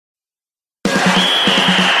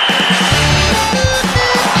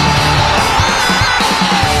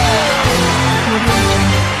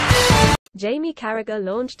Jamie Carragher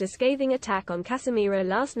launched a scathing attack on Casemiro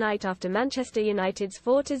last night after Manchester United's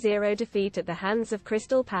 4-0 defeat at the hands of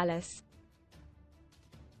Crystal Palace.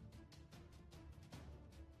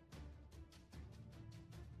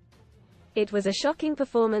 It was a shocking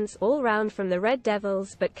performance all round from the Red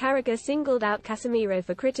Devils, but Carragher singled out Casemiro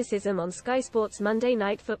for criticism on Sky Sports Monday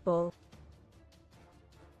Night Football.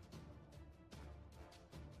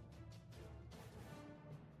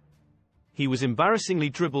 He was embarrassingly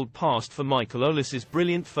dribbled past for Michael Olis's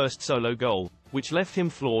brilliant first solo goal, which left him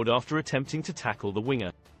floored after attempting to tackle the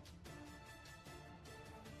winger.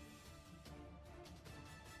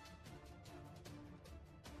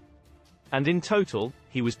 And in total,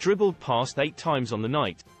 he was dribbled past 8 times on the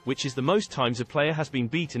night, which is the most times a player has been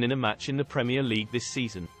beaten in a match in the Premier League this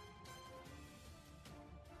season.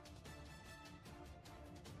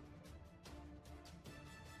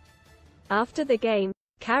 After the game,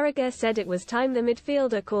 Carragher said it was time the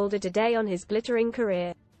midfielder called it a day on his glittering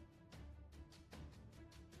career.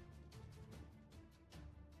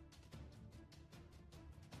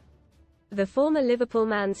 The former Liverpool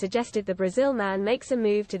man suggested the Brazil man makes a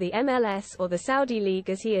move to the MLS or the Saudi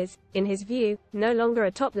League as he is, in his view, no longer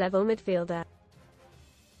a top-level midfielder.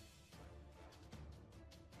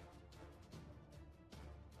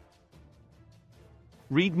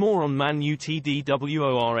 Read more on Man Utd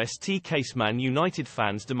worst case. Man United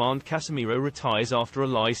fans demand Casemiro retires after a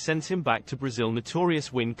lie sends him back to Brazil.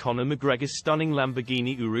 Notorious win Conor McGregor's stunning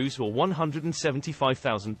Lamborghini Urus or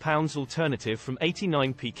 £175,000 alternative from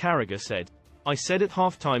 89p. Carragher said, "I said at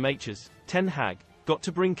half-time H's, Ten Hag, got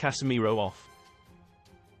to bring Casemiro off.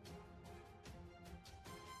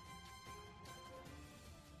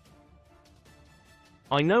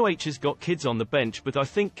 I know H's got kids on the bench, but I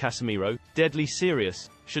think Casemiro, deadly serious,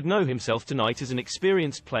 should know himself tonight as an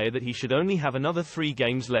experienced player that he should only have another 3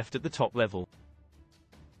 games left at the top level."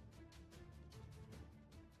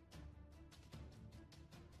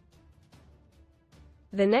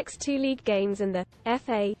 The next 2 league games and the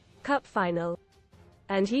FA Cup final.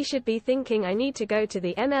 And he should be thinking, I need to go to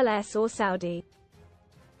the MLS or Saudi.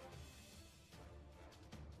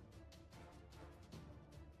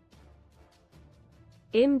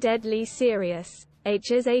 I'm deadly serious.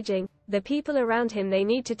 H is aging. The people around him, they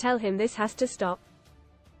need to tell him this has to stop.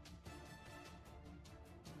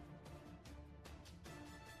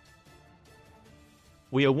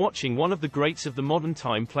 We are watching one of the greats of the modern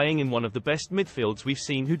time playing in one of the best midfields we've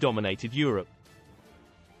seen, who dominated Europe.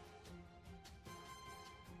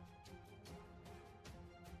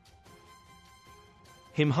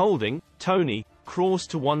 Him holding Tony Kroos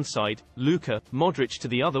to one side, Luka Modric to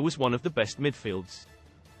the other was one of the best midfields.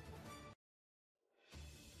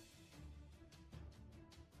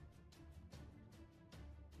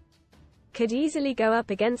 Could easily go up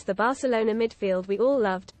against the Barcelona midfield we all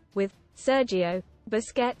loved, with Sergio,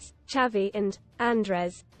 Busquets, Xavi and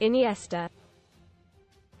Andres Iniesta.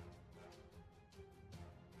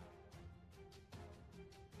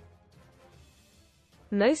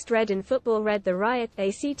 Most read in football read the riot,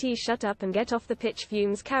 ACT shut up and get off the pitch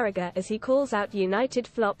fumes Carragher as he calls out United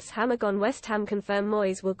flops. Hammer West Ham confirm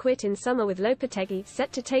Moyes will quit in summer with Lopetegui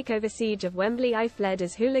set to take over siege of Wembley. I fled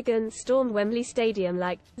as hooligans stormed Wembley Stadium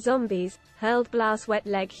like zombies, hurled blast wet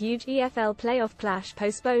leg. Huge EFL playoff clash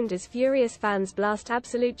postponed as furious fans blast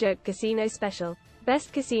absolute joke. Casino special.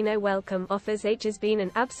 Best casino welcome offers. H has been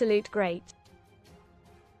an absolute great.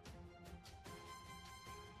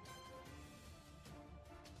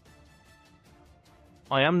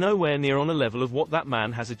 I am nowhere near on a level of what that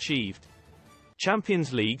man has achieved.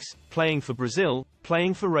 Champions Leagues, playing for Brazil,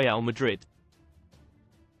 playing for Real Madrid.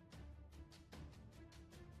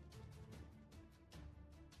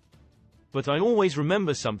 But I always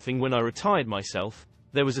remember something when I retired myself.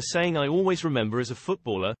 There was a saying I always remember as a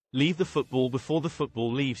footballer: leave the football before the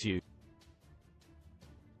football leaves you.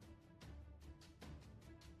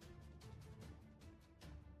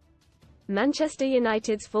 Manchester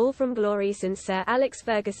United's fall from glory since Sir Alex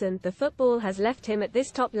Ferguson. The football has left him at this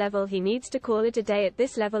top level. He needs to call it a day at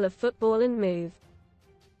this level of football and move.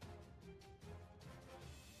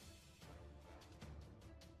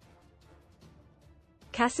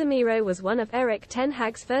 Casemiro was one of Erik ten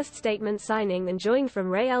Hag's first statement signing and joined from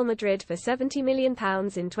Real Madrid for £70 million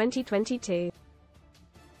in 2022.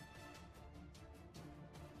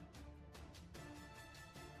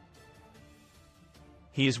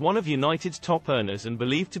 He is one of United's top earners and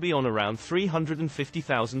believed to be on around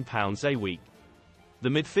 £350,000 a week. The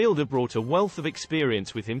midfielder brought a wealth of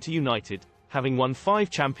experience with him to United, having won 5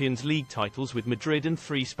 Champions League titles with Madrid and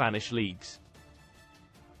 3 Spanish leagues.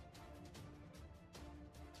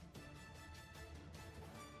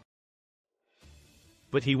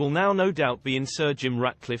 but he will now no doubt be in Sir Jim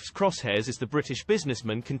Ratcliffe's crosshairs as the British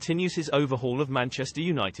businessman continues his overhaul of Manchester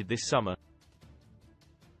United this summer.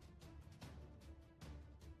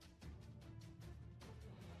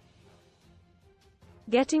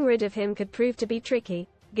 Getting rid of him could prove to be tricky,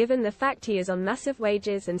 given the fact he is on massive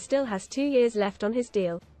wages and still has 2 years left on his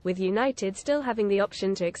deal, with United still having the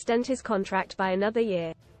option to extend his contract by another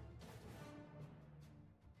year.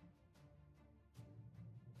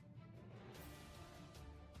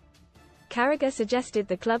 Carragher suggested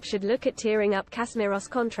the club should look at tearing up Casemiro's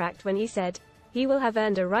contract when he said, "He will have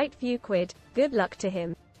earned a right few quid, good luck to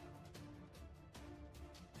him."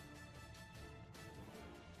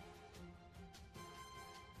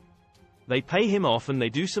 They pay him off and they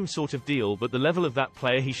do some sort of deal, but the level of that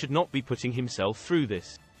player, he should not be putting himself through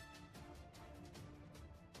this.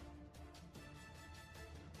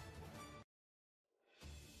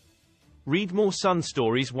 Read more Sun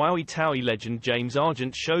stories. Wowie Towie legend James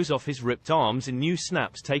Argent shows off his ripped arms in new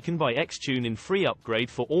snaps taken by Xtune in free upgrade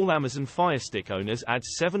for all Amazon Fire Stick owners.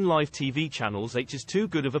 Adds 7 live TV channels. H is too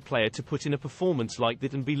good of a player to put in a performance like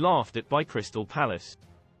that and be laughed at by Crystal Palace.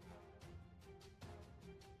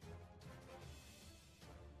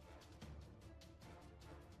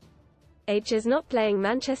 H is not playing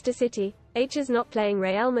Manchester City, H is not playing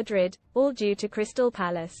Real Madrid, all due to Crystal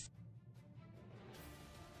Palace.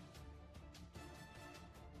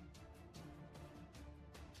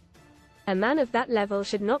 A man of that level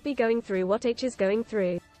should not be going through what H is going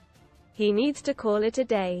through. He needs to call it a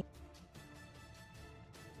day.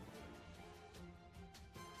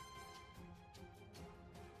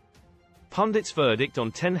 Pundits' verdict on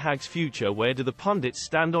Ten Hag's future. Where do the pundits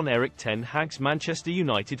stand on Erik Ten Hag's Manchester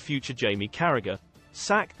United future? Jamie Carragher.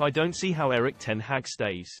 Sack. I don't see how Erik Ten Hag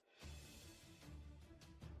stays.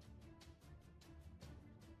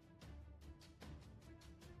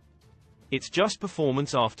 It's just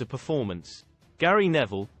performance after performance. Gary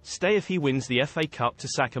Neville. Stay if he wins the FA Cup. To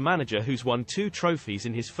sack a manager who's won 2 trophies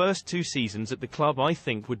in his first 2 seasons at the club, I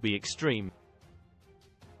think would be extreme.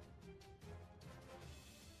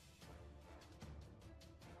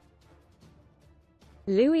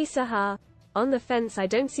 Louis Saha. On the fence. I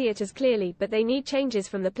don't see it as clearly, but they need changes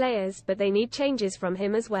from the players, but they need changes from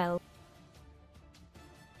him as well.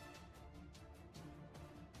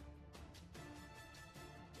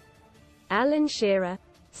 Alan Shearer.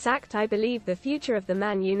 Sacked. I believe the future of the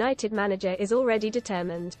Man United manager is already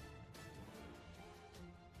determined.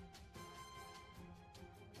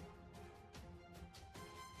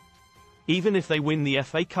 Even if they win the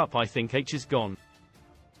FA Cup, I think H is gone.